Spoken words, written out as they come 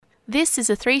This is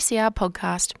a 3CR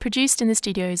podcast produced in the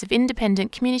studios of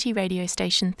independent community radio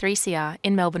station 3CR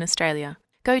in Melbourne, Australia.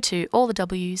 Go to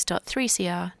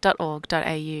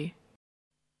allthews.3cr.org.au.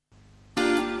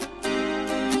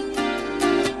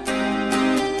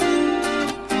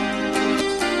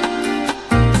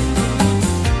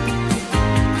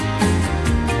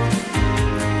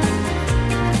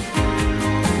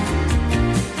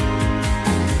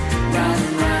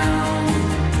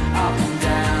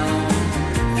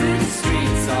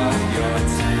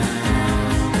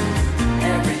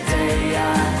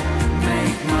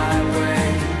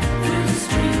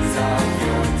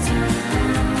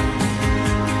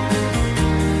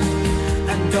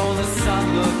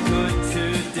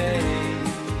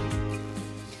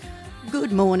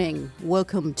 Good morning.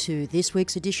 Welcome to this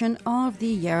week's edition of the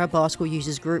Yarra Bicycle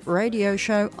Users Group radio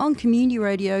show on Community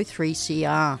Radio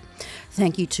 3CR.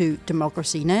 Thank you to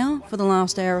Democracy Now! For the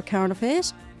last hour of current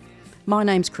affairs. My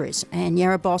name's Chris, and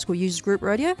Yarra Bicycle Users Group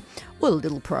Radio, well, a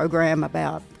little program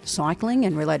about cycling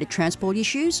and related transport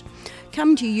issues,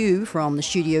 coming to you from the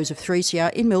studios of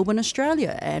 3CR in Melbourne,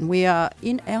 Australia. And we are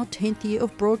in our 10th year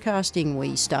of broadcasting.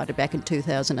 We started back in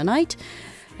 2008.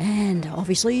 And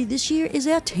obviously this year is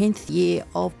our 10th year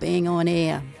of being on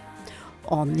air.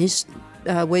 On this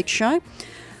week's show,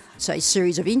 so a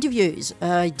series of interviews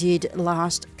I did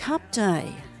last Cup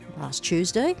Day, last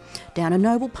Tuesday, down in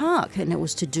Noble Park, and it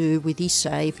was to do with the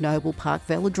Save Noble Park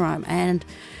Velodrome. And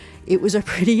it was a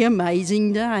pretty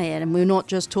amazing day, and we're not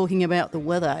just talking about the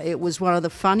weather. It was one of the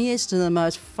funniest and the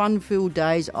most fun-filled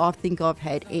days I think I've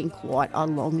had in quite a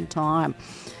long time,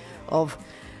 of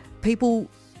people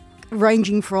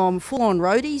ranging from full-on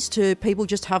roadies to people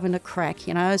just having a crack.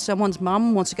 You know, someone's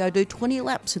mum wants to go do 20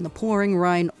 laps in the pouring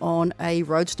rain on a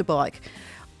roadster bike.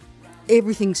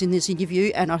 Everything's in this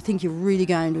interview, and I think you're really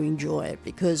going to enjoy it,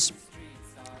 because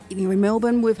if you're in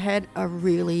Melbourne, we've had a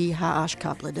really harsh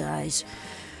couple of days.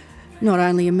 Not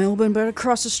only in Melbourne, but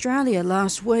across Australia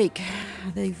last week.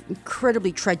 The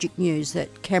incredibly tragic news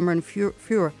that Cameron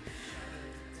Furrer,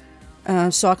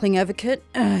 cycling advocate,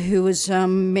 who, as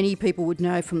many people would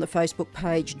know from the Facebook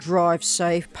page Drive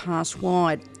Safe, Pass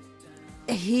Wide,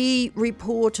 he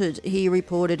reported so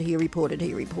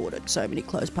many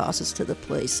close passes to the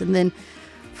police. And then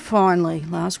finally,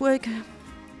 last week,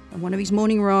 on one of his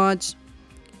morning rides,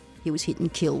 he was hit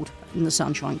and killed in the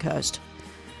Sunshine Coast.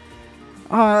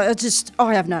 I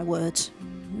have no words.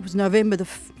 It was November the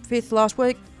 5th last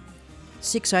week,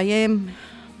 6 a.m,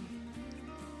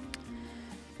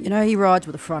 You know, he rides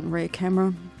with a front and rear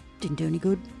camera. Didn't do any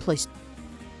good. Police,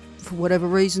 for whatever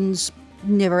reasons,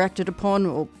 never acted upon,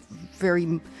 or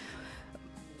very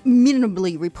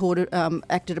minimally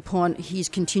acted upon his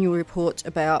continual reports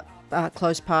about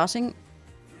close passing.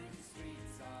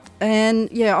 And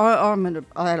yeah, I'm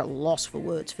at a loss for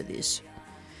words for this.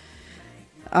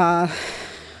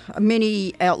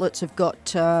 Many outlets have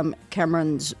got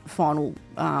Cameron's final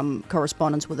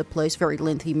correspondence with the police, very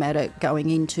lengthy matter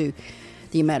going into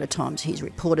the amount of times he's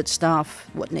reported stuff,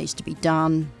 what needs to be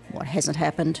done, what hasn't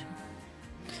happened.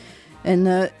 And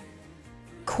the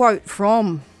quote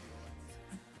from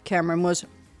Cameron was,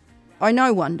 "I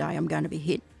know one day I'm going to be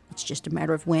hit. It's just a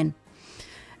matter of when."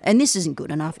 And this isn't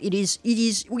good enough. To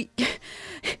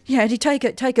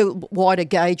take a wider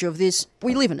gauge of this,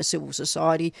 we live in a civil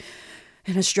society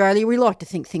in Australia. We like to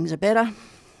think things are better.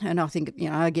 And I think,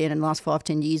 again, in the last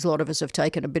 5-10 years, a lot of us have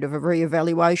taken a bit of a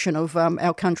re-evaluation of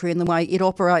our country and the way it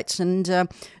operates, and the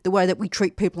way that we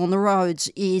treat people on the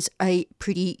roads is a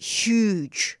pretty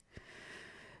huge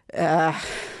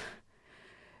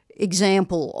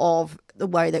example of the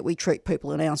way that we treat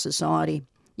people in our society.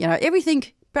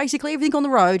 Basically everything on the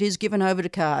road is given over to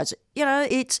cars.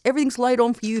 Everything's laid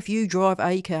on for you if you drive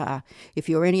a car. If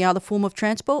you're any other form of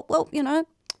transport, well,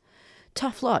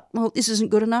 tough luck. Well, this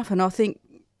isn't good enough, and I think,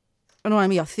 not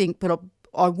only I think, but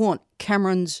I want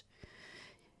Cameron's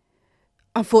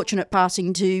unfortunate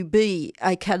passing to be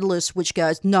a catalyst which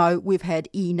goes, no, we've had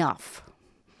enough.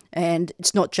 And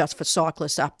it's not just for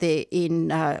cyclists up there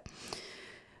in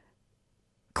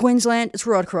Queensland, it's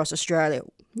right across Australia.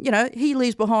 He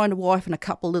leaves behind a wife and a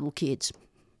couple of little kids.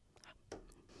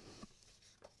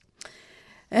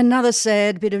 Another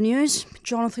sad bit of news,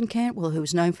 Jonathan Cantwell, who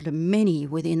was known for many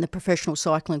within the professional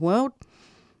cycling world,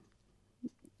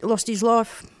 lost his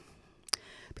life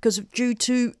due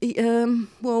to a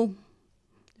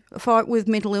fight with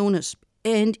mental illness.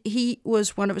 And he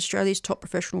was one of Australia's top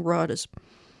professional riders.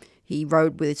 He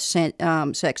rode with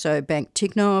Saxo Bank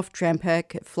Tignov,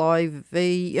 Trampak, Fly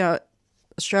V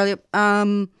Australia.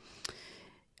 Again,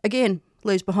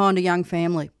 leaves behind a young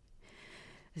family.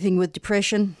 The thing with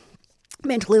depression,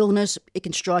 mental illness, it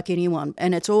can strike anyone,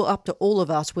 and it's all up to all of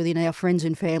us within our friends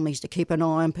and families to keep an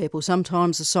eye on people.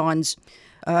 Sometimes the signs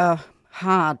are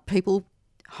hard. People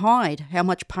hide how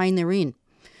much pain they're in.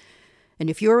 And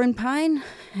if you're in pain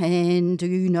and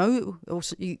you know,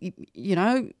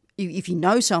 if you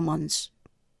know someone's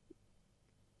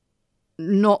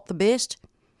not the best,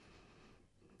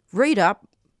 read up,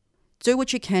 do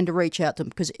what you can to reach out to them,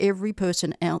 because every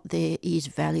person out there is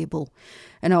valuable.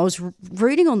 And I was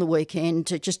reading on the weekend,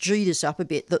 to just G this up a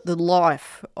bit, the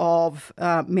life of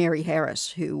Mary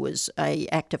Harris, who was a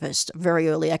activist, a very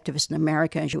early activist in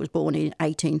America, and she was born in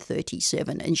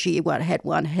 1837, and she had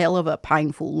one hell of a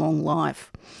painful, long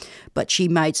life. But she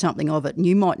made something of it, and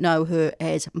you might know her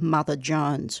as Mother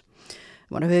Jones.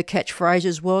 One of her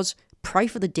catchphrases was, "Pray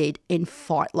for the dead and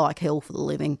fight like hell for the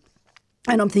living."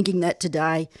 And I'm thinking that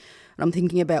today. I'm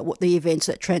thinking about what the events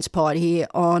that transpired here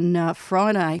on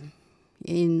Friday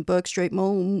in Bourke Street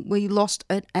Mall. We lost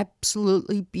an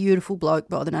absolutely beautiful bloke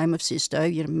by the name of Sisto.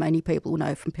 Many people will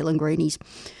know from Pellegrini's.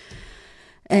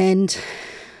 And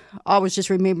I was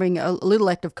just remembering a little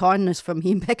act of kindness from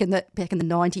him back in the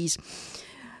 90s.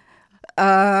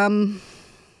 Yeah,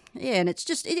 and it's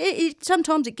just,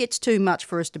 sometimes it gets too much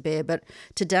for us to bear. But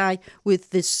today, with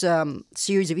this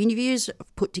series of interviews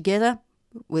I've put together,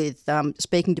 with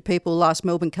speaking to people last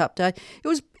Melbourne Cup Day, it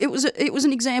was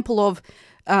an example of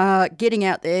getting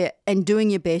out there and doing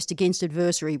your best against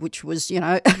adversity, which was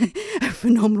a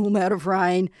phenomenal amount of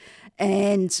rain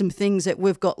and some things that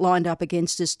we've got lined up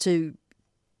against us to.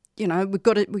 We've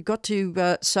got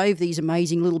to save these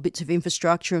amazing little bits of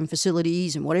infrastructure and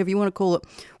facilities and whatever you want to call it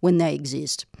when they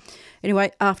exist.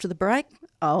 Anyway, after the break,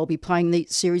 I'll be playing the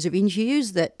series of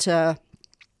interviews that I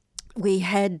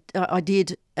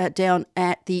did down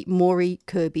at the Moree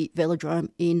Kirby Velodrome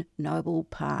in Noble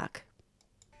Park.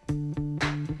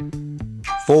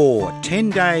 For 10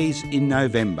 days in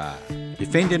November,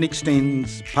 Defend and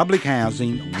Extend's Public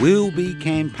Housing will be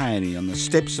campaigning on the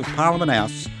steps of Parliament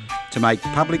House to make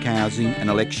public housing an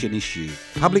election issue.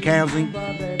 Public housing,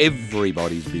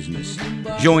 everybody's business.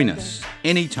 Join us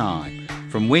anytime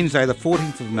from Wednesday the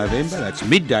 14th of November, that's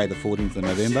midday the 14th of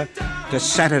November, to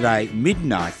Saturday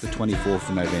midnight the 24th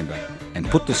of November, and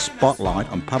put the spotlight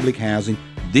on public housing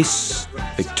this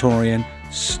Victorian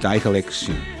state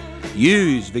election.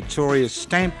 Use Victoria's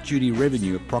stamp duty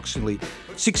revenue, approximately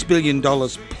 $6 billion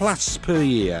plus per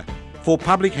year, for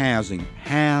public housing.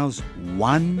 House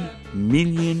 1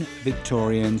 million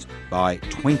Victorians by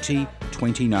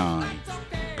 2029.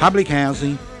 Public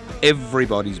housing,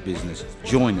 everybody's business.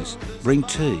 Join us. Bring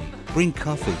tea, bring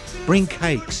coffee, bring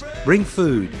cakes, bring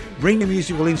food, bring your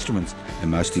musical instruments,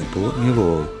 and most importantly of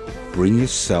all, bring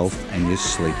yourself and your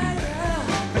sleeping bag.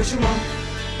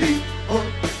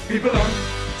 People on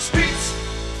streets.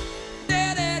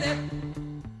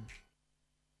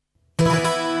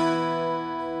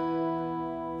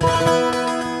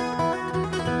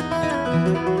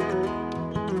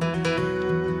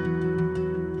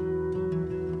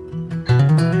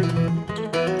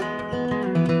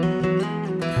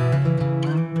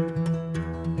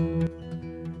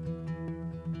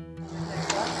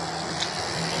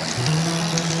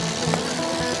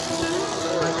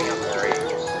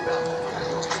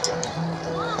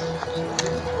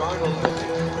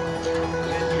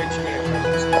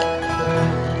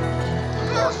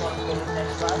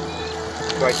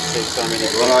 Great to see so many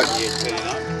volunteers turning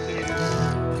up.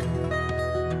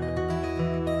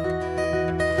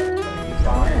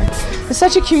 There's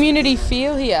such a community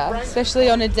feel here,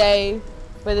 especially on a day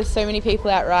where there's so many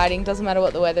people out riding. Doesn't matter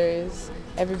what the weather is.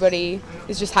 Everybody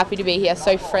is just happy to be here,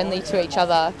 so friendly to each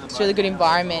other. It's a really good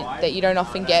environment that you don't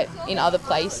often get in other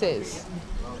places.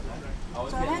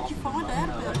 So how did you find out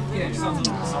about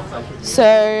it?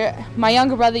 So my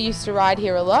younger brother used to ride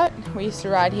here a lot. We used to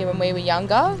ride here when we were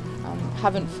younger.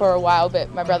 Haven't for a while,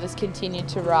 but my brothers continued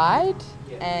to ride,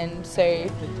 and so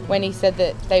when he said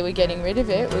that they were getting rid of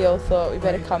it, we all thought we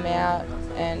better come out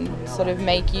and sort of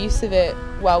make use of it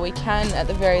while we can at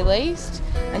the very least,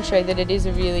 and show that it is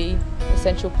a really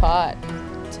essential part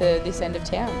to this end of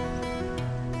town.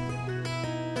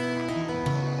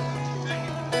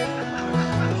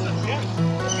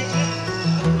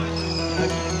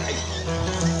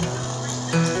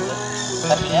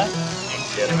 Happy now?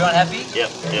 Everyone happy? Yep.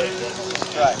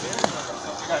 Right.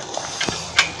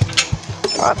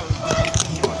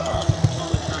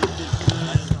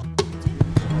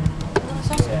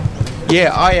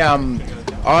 Yeah,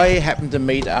 I happened to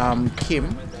meet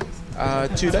Kim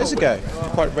 2 days ago,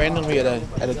 quite randomly at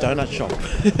a donut shop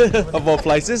of all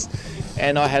places,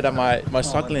 and I had my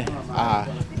cycling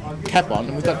cap on,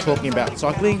 and we got talking about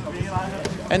cycling,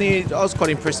 And I was quite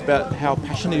impressed about how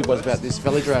passionate he was about this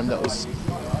velodrome that was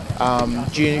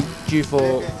due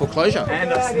for closure.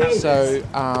 So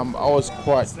I was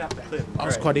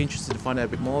quite interested to find out a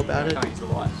bit more about it.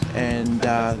 And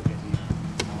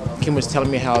Kim was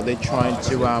telling me how they're trying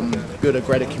to build a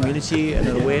greater community and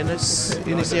an awareness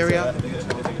in this area.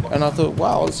 And I thought,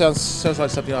 wow, it sounds like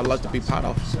something I'd love to be part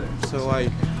of. So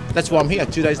that's why I'm here.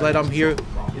 2 days later, I'm here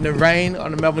in the rain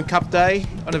on a Melbourne Cup day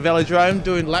on a velodrome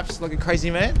doing laps like a crazy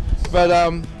man. But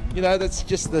that's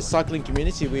just the cycling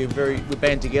community. We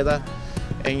band together,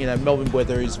 and Melbourne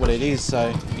weather is what it is.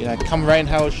 So come rain,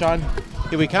 hail, or shine,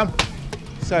 here we come.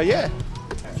 So yeah.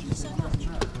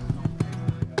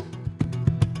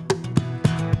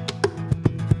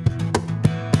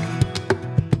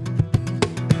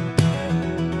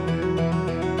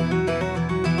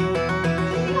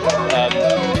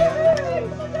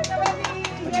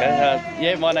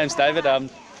 My name's David.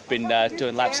 Been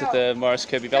doing laps at the Morris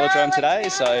Kirby Velodrome today,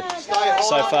 so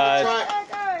far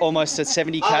almost at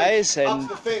 70 k's and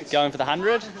going for the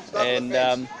 100. And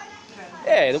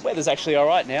the weather's actually all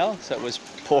right now. So it was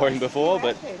pouring before,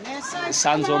 but the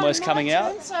sun's almost coming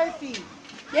out.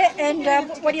 Yeah,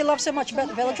 and what do you love so much about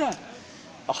the velodrome?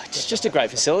 Oh, it's just a great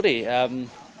facility.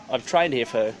 I've trained here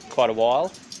for quite a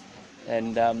while,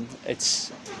 and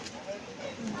it's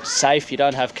safe. You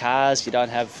don't have cars, you don't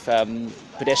have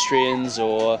pedestrians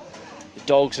or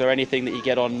dogs or anything that you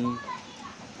get on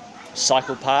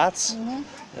cycle paths.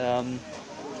 And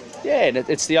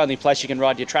it's the only place you can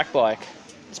ride your track bike.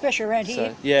 Especially around here.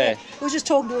 So, yeah. We was just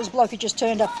talking to this bloke who just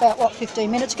turned up about,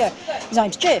 15 minutes ago. His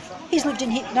name's Jeff. He's lived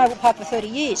in Noble Park for 30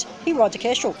 years. He rides a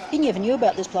Kestrel. He never knew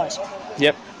about this place.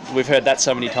 Yep, we've heard that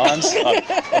so many times.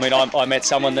 I met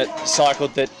someone that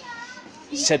cycled that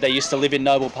said they used to live in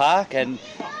Noble Park and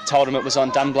told them it was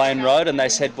on Dunblane Road, and they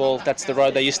said, well, that's the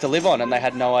road they used to live on, and they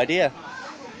had no idea.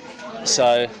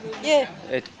 So,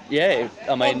 if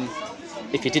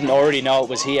you didn't already know it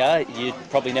was here, you'd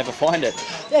probably never find it.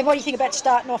 And what do you think about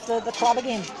starting off the club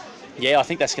again? Yeah, I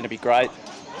think that's going to be great.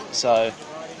 So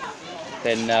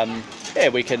then,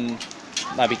 we can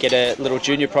maybe get a little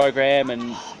junior program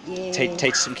and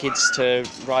teach some kids to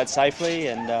ride safely,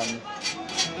 and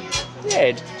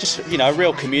just a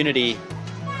real community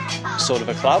sort of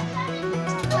a club.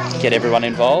 Get everyone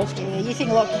involved. Yeah, you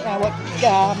think a lot what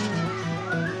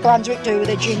Brunswick do with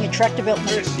their junior track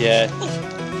development. Yeah.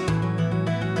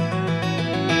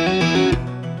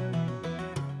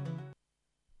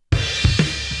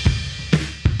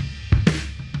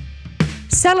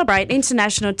 Celebrate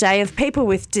International Day of People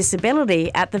with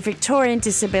Disability at the Victorian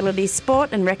Disability Sport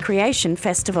and Recreation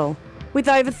Festival. With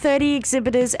over 30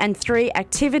 exhibitors and 3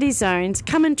 activity zones,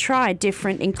 come and try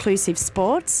different inclusive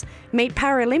sports, meet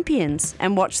Paralympians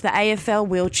and watch the AFL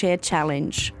Wheelchair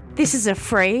Challenge. This is a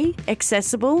free,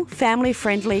 accessible,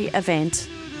 family-friendly event.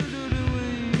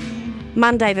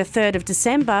 Monday the 3rd of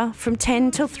December from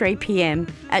 10 till 3 p.m.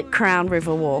 at Crown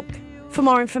River Walk. For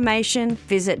more information,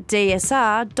 visit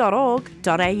dsr.org.au.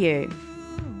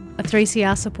 A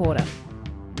 3CR supporter.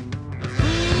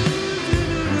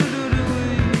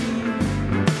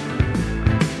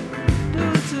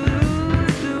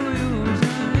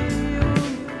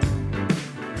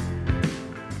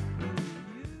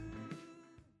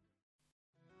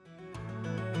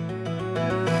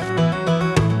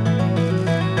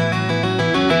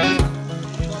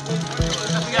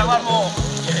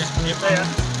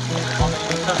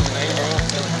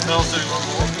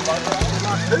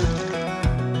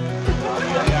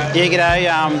 Yeah,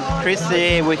 g'day, Chris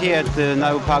here. We're here at the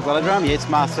Noble Park Velodrome. Yes,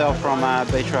 Marcel from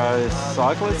Beach Road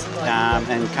Cyclists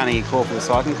and Carnegie Corporate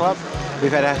Cycling Club.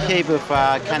 We've had a heap of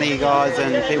Carnegie guys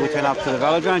and people turn up to the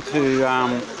velodrome to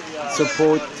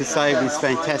support, to save this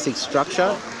fantastic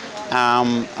structure.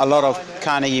 A lot of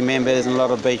Carnegie members and a lot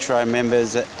of Beach Road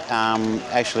members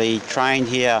actually trained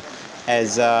here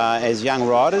as young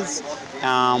riders.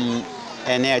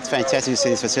 And now it's fantastic to see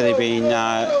this facility being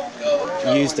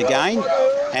used again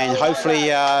and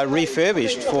hopefully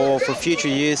refurbished for future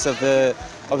use of the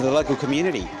local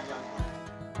community.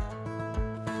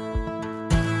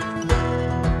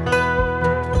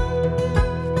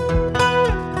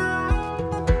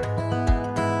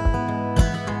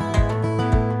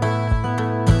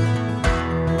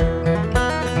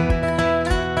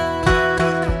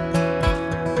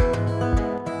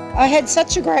 I had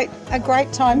such a great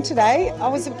time today. I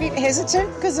was a bit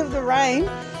hesitant because of the rain,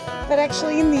 but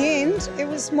actually in the end it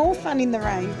was more fun in the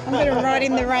rain. I'm going to ride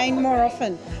in the rain more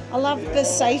often. I love the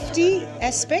safety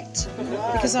aspect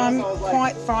because I'm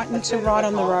quite frightened to ride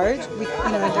on the road with the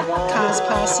cars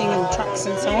passing and trucks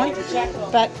and so on.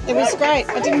 But it was great.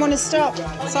 I didn't want to stop,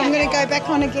 so I'm going to go back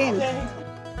on again.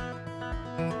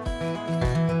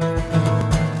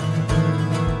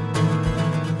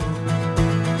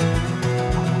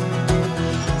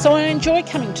 So I enjoy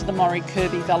coming to the Maury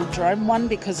Kirby Velodrome, one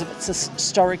because of its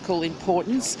historical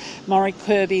importance. Maury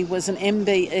Kirby was an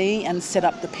MBE and set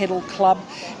up the Pedal Club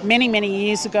many, many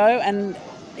years ago, and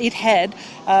it had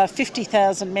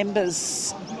 50,000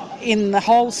 members in the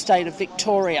whole state of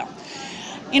Victoria.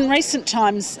 In recent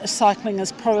times, cycling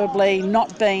has probably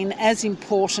not been as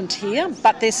important here,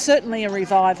 but there's certainly a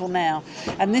revival now.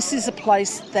 And this is a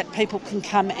place that people can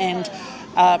come and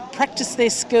practice their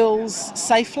skills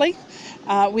safely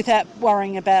without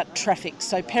worrying about traffic.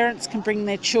 So parents can bring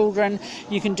their children,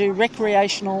 you can do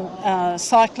recreational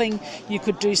cycling, you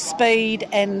could do speed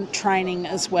and training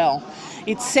as well.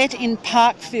 It's set in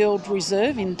Parkfield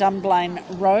Reserve in Dunblane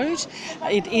Road.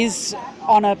 It is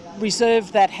on a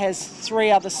reserve that has 3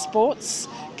 other sports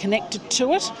connected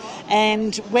to it,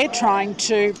 and we're trying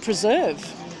to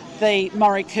preserve the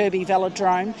Maury Kirby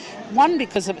Velodrome, one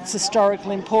because of its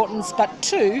historical importance, but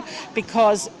 2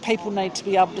 because people need to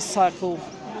be able to cycle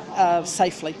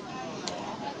safely.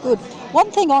 Good.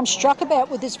 One thing I'm struck about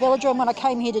with this velodrome when I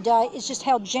came here today is just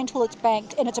how gentle it's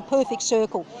banked, and it's a perfect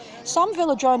circle. Some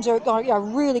velodromes are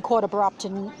really quite abrupt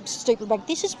and steeply banked.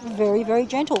 This is very, very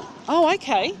gentle. Oh,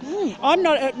 okay. I'm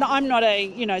not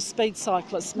a speed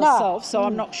cyclist myself, so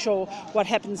I'm not sure what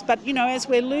happens. But as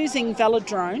we're losing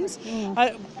velodromes,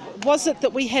 was it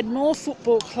that we had more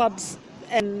football clubs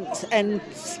and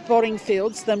sporting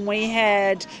fields than we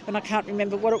had, and I can't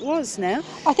remember what it was now.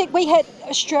 I think we had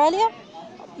Australia.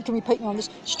 You can repeat me on this.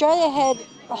 Australia had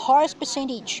the highest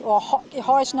percentage or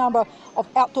highest number of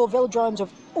outdoor velodromes of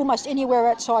almost anywhere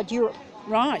outside Europe.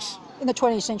 Right. In the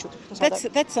 20th century.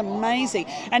 That's amazing.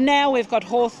 And now we've got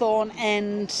Hawthorn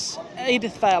and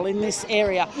Edithvale in this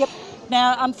area. Yep.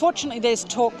 Now, unfortunately, there's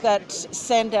talk that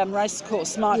Sandown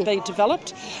Racecourse might be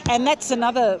developed, and that's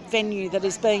another venue that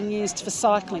is being used for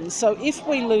cycling. So if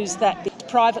we lose that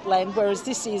private land, whereas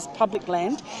this is public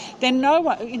land, then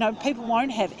people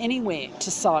won't have anywhere to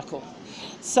cycle.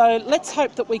 So let's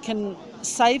hope that we can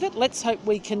save it. Let's hope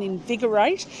we can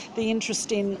invigorate the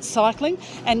interest in cycling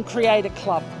and create a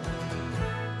club.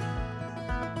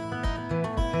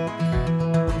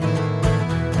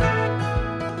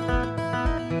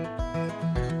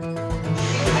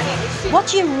 What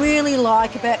do you really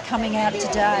like about coming out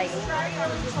today?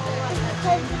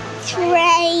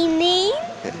 Training.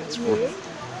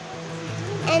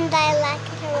 And I like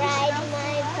to ride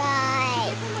my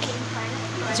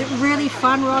bike. Is it really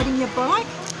fun riding your bike?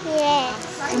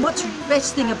 Yes. And what's the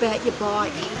best thing about your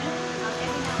bike?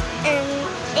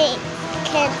 It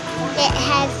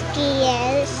has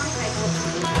gears.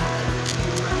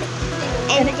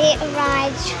 And it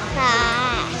rides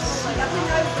fast.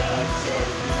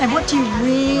 And what do you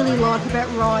really like about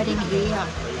riding here?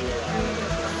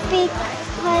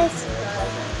 Because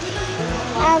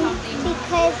I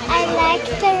like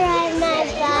to ride my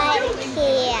bike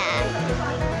here.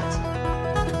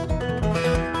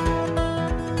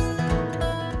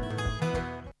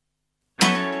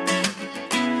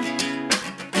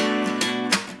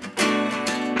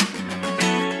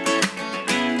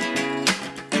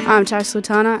 I'm Tash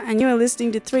Sultana and you are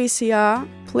listening to 3CR.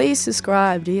 Please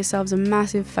subscribe, do yourselves a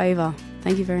massive favour.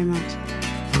 Thank you very much.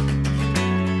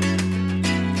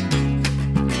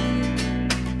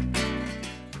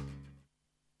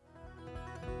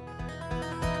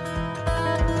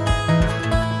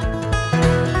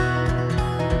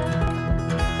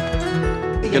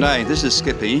 G'day, this is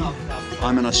Skippy.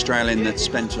 I'm an Australian that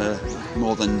spent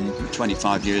more than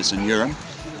 25 years in Europe,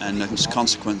 and as a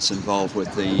consequence involved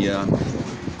with the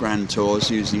Grand Tours,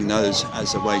 using those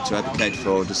as a way to advocate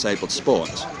for disabled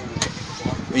sport.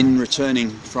 In returning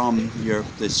from Europe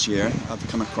this year, I've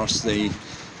come across the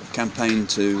campaign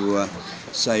to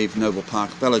save Noble Park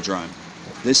Velodrome.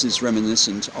 This is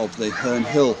reminiscent of the Herne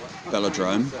Hill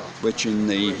Velodrome, which in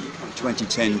the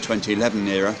 2010-2011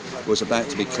 era was about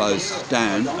to be closed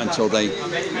down until they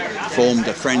formed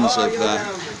a Friends of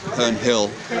Herne Hill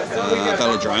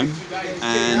Velodrome,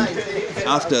 and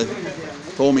after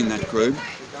forming that group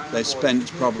they spent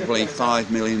probably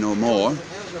 5 million or more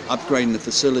upgrading the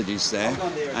facilities there,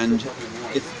 and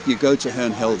if you go to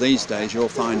Herne Hill these days you'll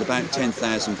find about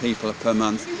 10,000 people per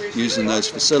month using those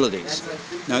facilities.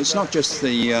 Now it's not just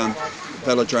the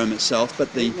velodrome itself,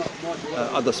 but the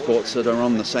other sports that are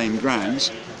on the same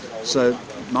grounds. So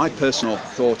my personal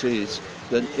thought is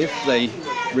that if they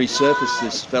resurface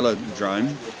this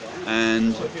velodrome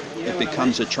and it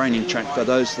becomes a training track for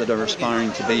those that are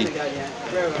aspiring to be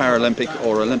Paralympic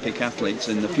or Olympic athletes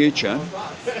in the future,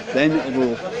 then it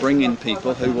will bring in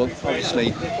people who will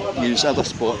obviously use other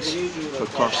sports for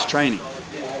cross training.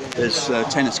 There's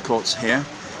tennis courts here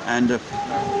and a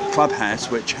clubhouse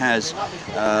which has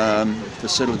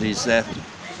facilities there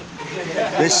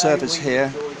This surface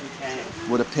here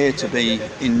would appear to be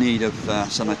in need of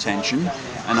some attention,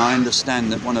 and I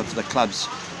understand that one of the clubs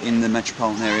in the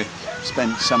metropolitan area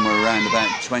spent somewhere around about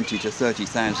 20 to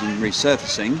 30,000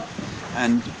 resurfacing,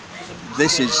 and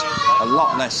this is a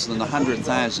lot less than the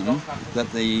 100,000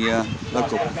 that the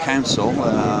local council,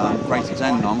 Greater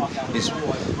Dandenong, is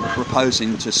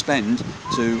proposing to spend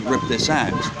to rip this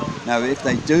out. Now, if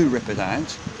they do rip it out,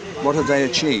 what have they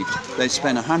achieved? They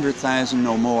spent 100,000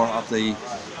 or more of the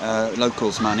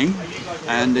locals' money,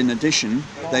 and in addition,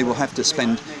 they will have to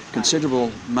spend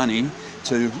considerable money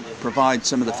to provide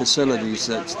some of the facilities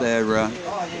that their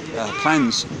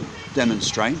plans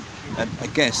demonstrate. I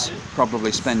guess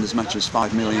probably spend as much as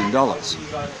 $5 million.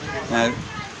 Now,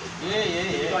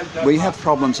 we have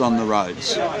problems on the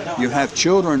roads. You have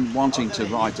children wanting to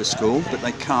ride to school, but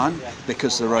they can't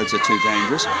because the roads are too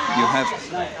dangerous. You have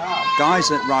guys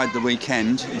that ride the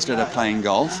weekend instead of playing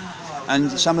golf, and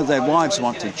some of their wives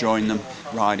want to join them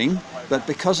riding, but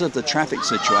because of the traffic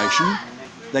situation,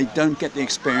 they don't get the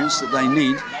experience that they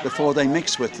need before they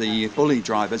mix with the bully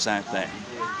drivers out there.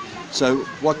 So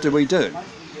what do?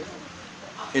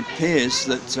 It appears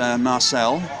that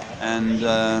Marcel and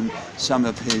some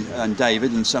of and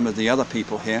David and some of the other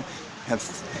people here have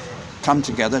come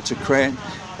together to create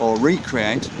or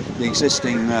recreate the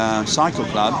existing cycle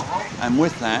club, and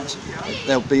with that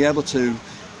they'll be able to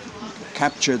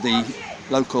capture the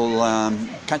local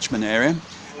catchment area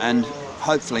and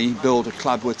hopefully build a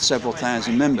club with several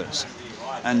thousand members.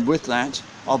 And with that,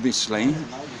 obviously,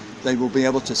 they will be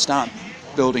able to start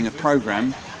building a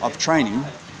program of training.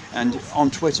 And on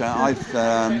Twitter, I've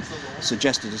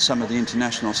suggested to some of the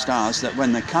international stars that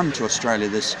when they come to Australia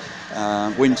this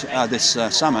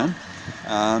summer,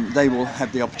 they will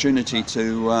have the opportunity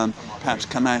to perhaps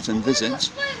come out and visit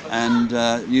and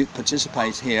you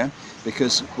participate here,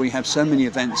 because we have so many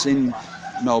events in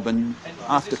Melbourne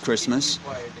after Christmas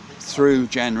through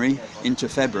January into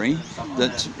February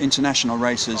that international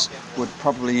racers would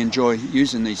probably enjoy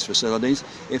using these facilities,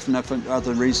 if not for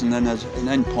other reason than as an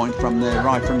end point from their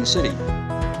ride from the city.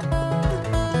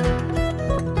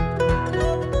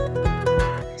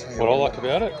 What I like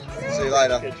about it? See you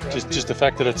later. Just the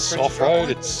fact that it's off-road,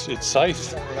 it's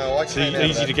safe, it's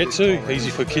easy to get to,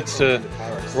 easy for kids to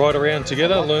ride around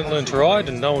together, learn to ride,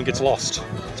 and no one gets lost.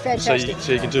 So you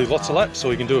can do lots of laps,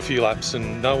 or you can do a few laps,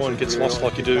 and no one gets lost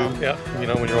like you do out, when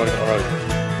you're riding on the road.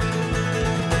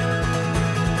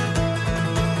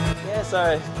 Yeah,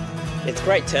 so it's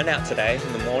great turnout today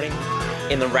in the morning.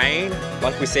 In the rain,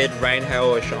 like we said, rain,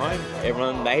 hail or shine,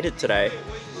 everyone made it today.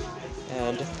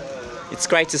 And it's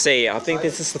great to see. I think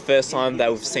this is the first time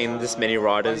that we've seen this many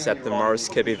riders at the Maurice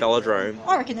Kirby Velodrome.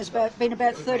 I reckon there's been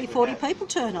about 30, 40 people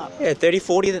turn up. Yeah, 30,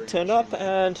 40 that turned up,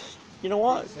 and you know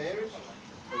what?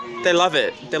 They love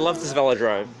it. They love this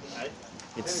velodrome.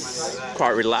 It's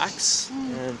quite relaxed,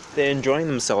 and they're enjoying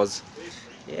themselves.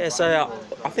 Yeah, so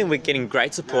I think we're getting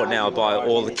great support now by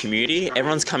all the community.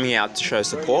 Everyone's coming out to show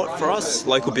support for us.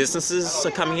 Local businesses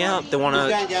are coming out. They want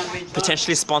to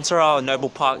potentially sponsor our Noble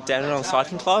Park Dandenong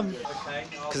Cycling Club,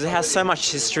 because it has so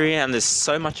much history and there's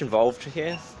so much involved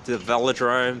here. The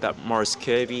velodrome, that Maurice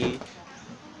Kirby,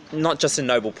 not just in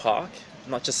Noble Park,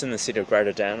 not just in the city of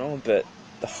Greater Dandenong, but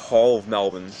the whole of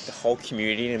Melbourne, the whole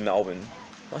community in Melbourne.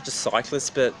 Not just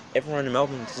cyclists, but everyone in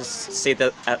Melbourne to just see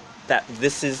that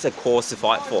this is a cause to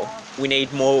fight for. We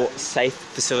need more safe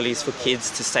facilities for kids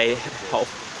to stay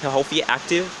healthy,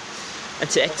 active, and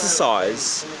to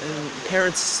exercise. And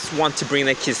parents want to bring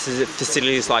their kids to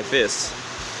facilities like this.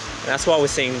 And that's why we're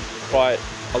seeing quite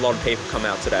a lot of people come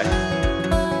out today.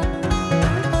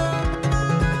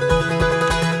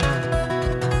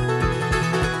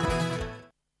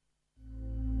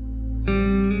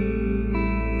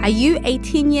 Are you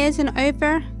 18 years and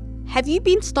over? Have you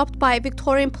been stopped by a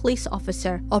Victorian police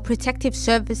officer or protective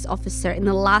service officer in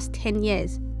the last 10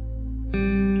 years?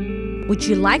 Would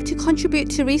you like to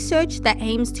contribute to research that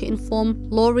aims to inform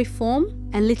law reform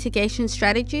and litigation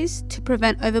strategies to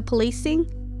prevent over-policing?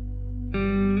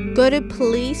 Go to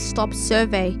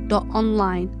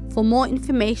policestopsurvey.online for more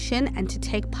information and to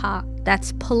take part.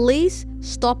 That's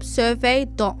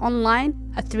policestopsurvey.online,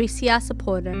 a 3CR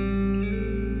supporter.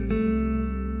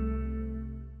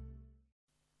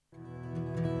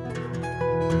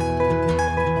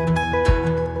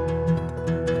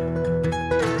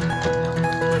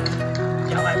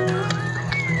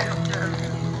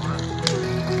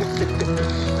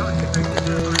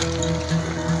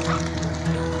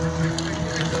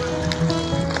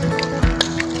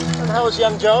 How was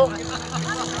young Joe?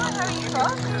 How are you,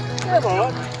 Rob? Yeah, I'm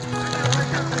alright.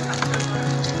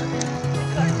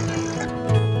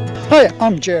 Hi,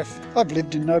 I'm Jeff. I've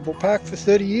lived in Noble Park for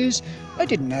 30 years. I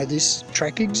didn't know this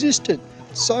track existed.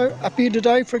 So up here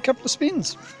today for a couple of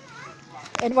spins.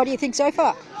 And what do you think so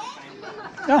far?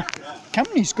 Oh,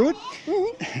 company's good.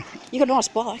 Mm-hmm. You got a nice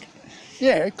bike.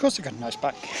 Yeah, of course I got a nice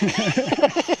bike.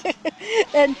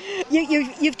 And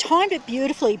you've timed it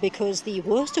beautifully because the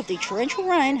worst of the torrential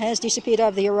rain has disappeared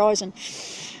over the horizon.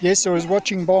 Yes, I was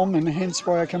watching Bomb and hence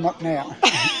why I come up now.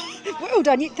 Well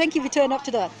done. Thank you for turning up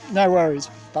today. No worries.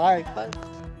 Bye. Bye.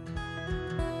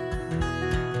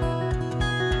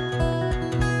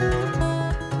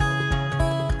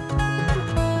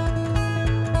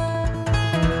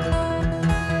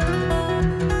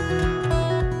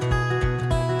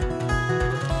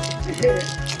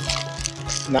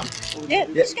 No. Yeah,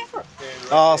 let's go for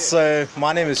it. So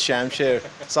my name is Shamsher.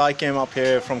 So I came up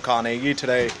here from Carnegie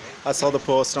today. I saw the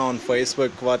post on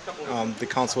Facebook what the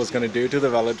council was going to do to the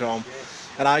velodrome,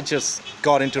 and I just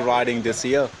got into riding this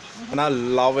year, and I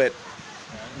love it.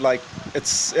 Like it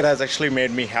has actually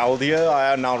made me healthier.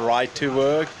 I now ride to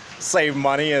work, save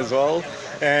money as well,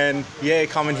 and yeah,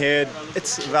 coming here.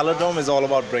 Velodrome is all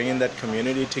about bringing that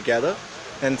community together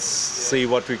and see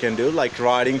what we can do. Like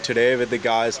riding today with the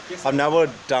guys, I've never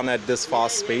done at this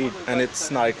fast speed, and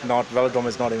it's like velodrome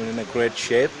is not even in a great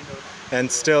shape,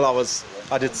 and still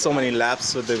I did so many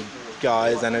laps with the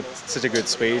guys, and it's such a good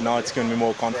speed. Now it's giving me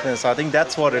more confidence. I think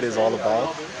that's what it is all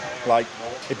about. Like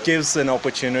it gives an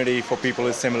opportunity for people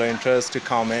with similar interests to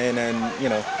come in and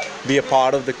be a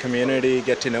part of the community,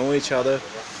 get to know each other.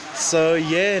 So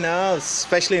yeah, now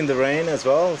especially in the rain as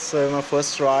well. So my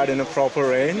first ride in a proper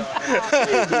rain.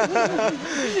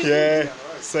 Yeah.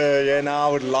 So yeah, now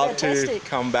I would love to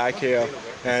come back here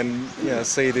and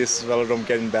see this velodrome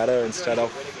getting better instead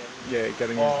of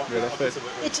getting rid of it.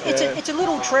 It's a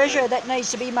little treasure that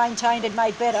needs to be maintained and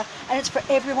made better, and it's for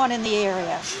everyone in the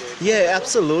area. Yeah,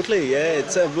 absolutely. Yeah,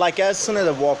 it's like as soon as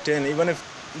I walked in, even if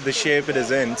the shape it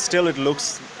is in, still it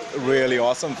looks really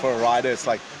awesome for a rider. It's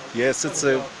like, yes, it's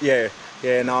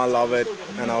now I love it,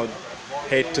 and I would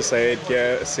hate to say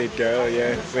it, see it go.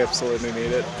 Yeah, we absolutely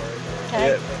need it. Okay,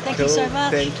 yeah, thank cool. you so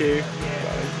much. Thank you.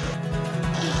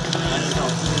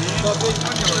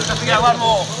 We got one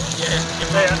more.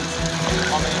 Yeah.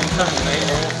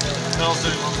 Smells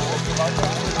doing one more.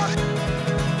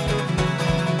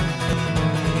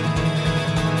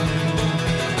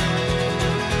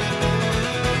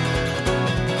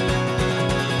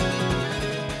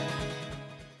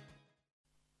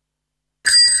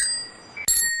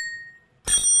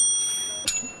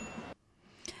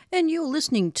 And you're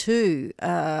listening to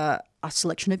a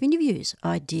selection of interviews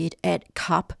I did at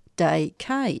Cup Day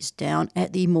K's down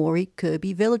at the Moree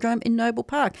Kirby Velodrome in Noble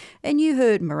Park. And you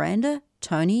heard Miranda,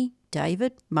 Tony,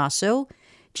 David, Marcel,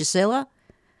 Gisela,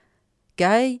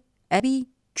 Gay, Abby,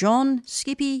 John,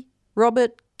 Skippy,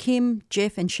 Robert, Kim,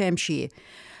 Jeff and Shamsher.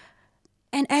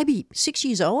 And Abby, 6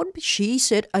 years old, she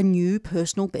set a new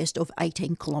personal best of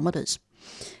 18 kilometres.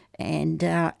 And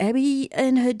Abby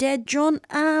and her dad, John,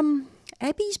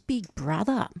 Abby's big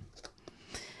brother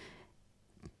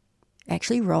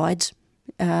actually rides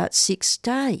 6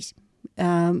 days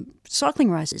cycling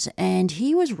races, and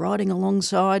he was riding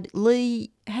alongside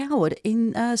Lee Howard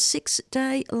in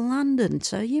 6-day London.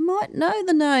 So you might know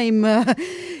the name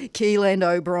Keelan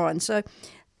O'Brien. So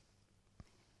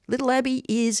little Abby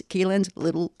is Keelan's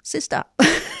little sister.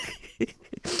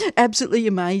 Absolutely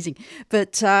amazing.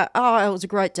 But, it was a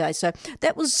great day. So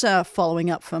that was following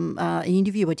up from an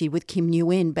interview I did with Kim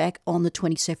Nguyen back on the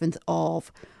 27th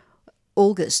of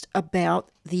August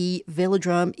about the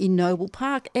velodrome in Noble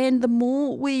Park. And the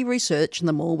more we research and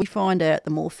the more we find out,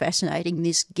 the more fascinating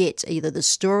this gets. Either the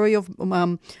story of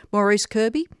Maurice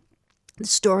Kirby, the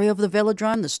story of the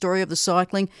velodrome, the story of the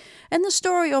cycling, and the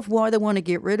story of why they want to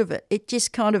get rid of it. It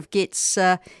just kind of gets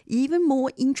even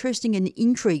more interesting and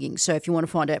intriguing. So if you want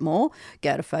to find out more,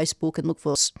 go to Facebook and look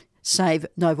for Save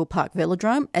Noble Park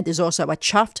Velodrome. And there's also a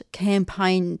Chuffed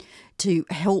campaign to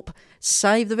help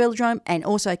save the velodrome and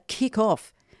also kick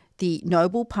off the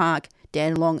Noble Park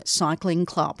Dandenong Cycling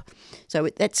Club. So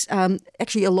that's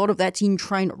actually a lot of that's in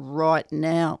train right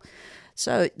now.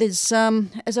 So there's,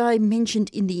 as I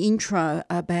mentioned in the intro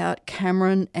about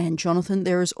Cameron and Jonathan,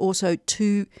 there is also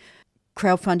 2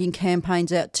 crowdfunding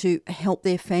campaigns out to help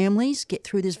their families get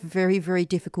through this very, very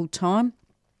difficult time.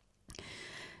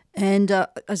 And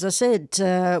as I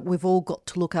said, we've all got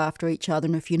to look after each other.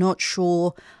 And if you're not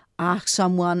sure, ask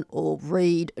someone or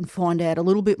read and find out a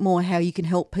little bit more how you can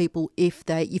help people if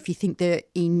you think they're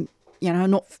in,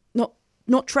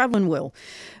 not travelling well.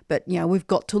 But, we've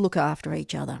got to look after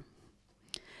each other.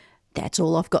 That's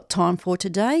all I've got time for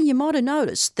today. You might have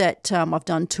noticed that I've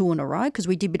done 2 in a row because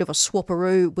we did a bit of a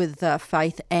swapperoo with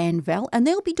Faith and Val, and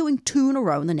they'll be doing 2 in a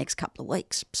row in the next couple of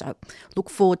weeks. So look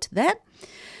forward to that.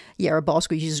 Yarra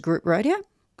Bicycle Users Group Radio.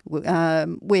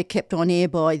 We're kept on air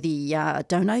by the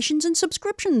donations and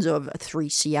subscriptions of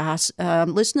 3CR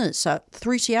listeners. So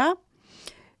 3CR,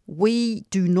 we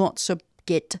do not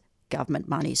get government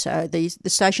money. So the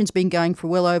station's been going for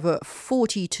well over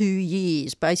 42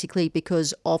 years, basically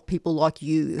because of people like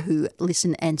you who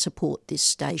listen and support this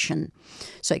station.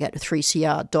 So go to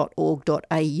 3cr.org.au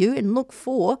and look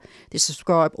for the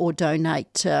subscribe or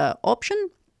donate option.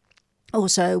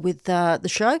 Also with the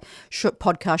show,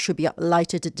 podcast should be up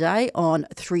later today on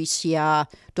 3cr.org.au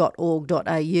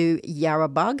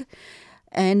Yarrabug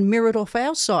and mirrored off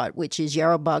our site, which is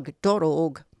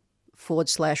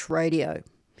yarrabug.org/radio.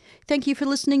 Thank you for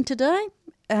listening today.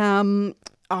 I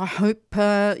hope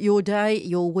your day,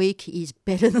 your week is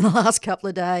better than the last couple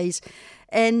of days.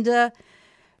 And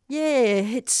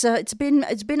it's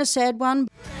been a sad one.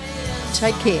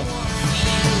 Take care.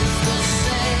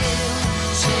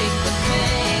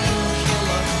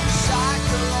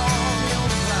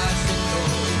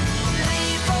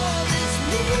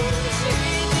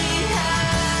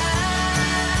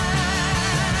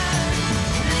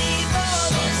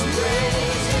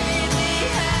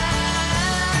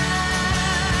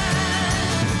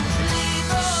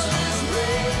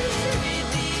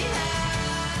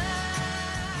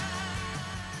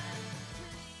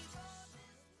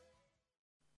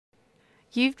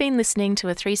 You've been listening to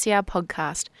a 3CR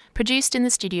podcast produced in the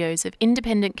studios of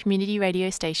independent community radio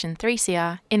station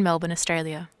 3CR in Melbourne,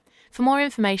 Australia. For more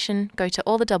information, go to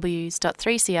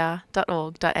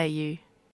allthews.3cr.org.au.